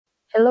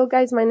Hello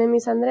guys, my name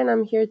is Andre and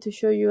I'm here to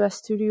show you a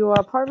studio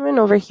apartment.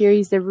 Over here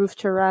is the roof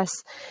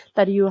terrace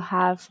that you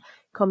have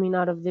coming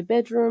out of the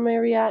bedroom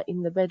area.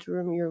 In the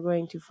bedroom you're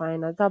going to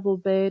find a double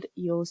bed.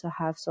 You also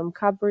have some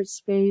cupboard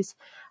space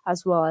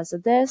as well as a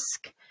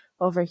desk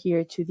over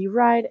here to the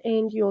right,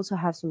 and you also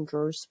have some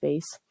drawer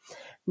space.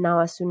 Now,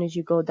 as soon as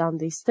you go down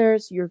these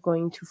stairs, you're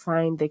going to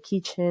find the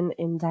kitchen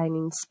and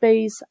dining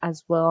space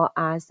as well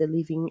as the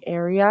living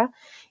area.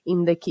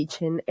 In the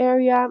kitchen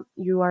area,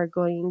 you are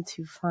going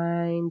to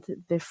find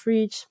the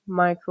fridge,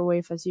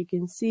 microwave, as you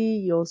can see.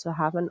 You also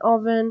have an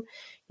oven,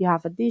 you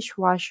have a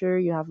dishwasher,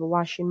 you have a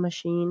washing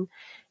machine,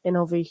 and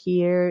over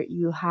here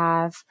you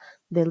have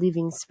the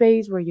living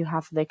space where you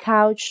have the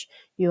couch,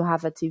 you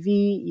have a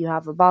TV, you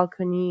have a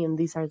balcony, and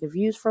these are the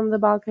views from the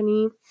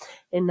balcony.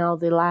 And now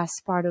the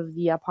last part of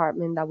the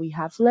apartment that we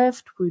have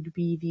left would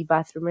be the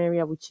bathroom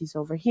area, which is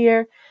over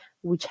here,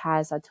 which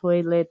has a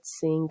toilet,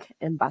 sink,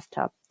 and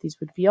bathtub. This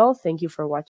would be all. Thank you for watching.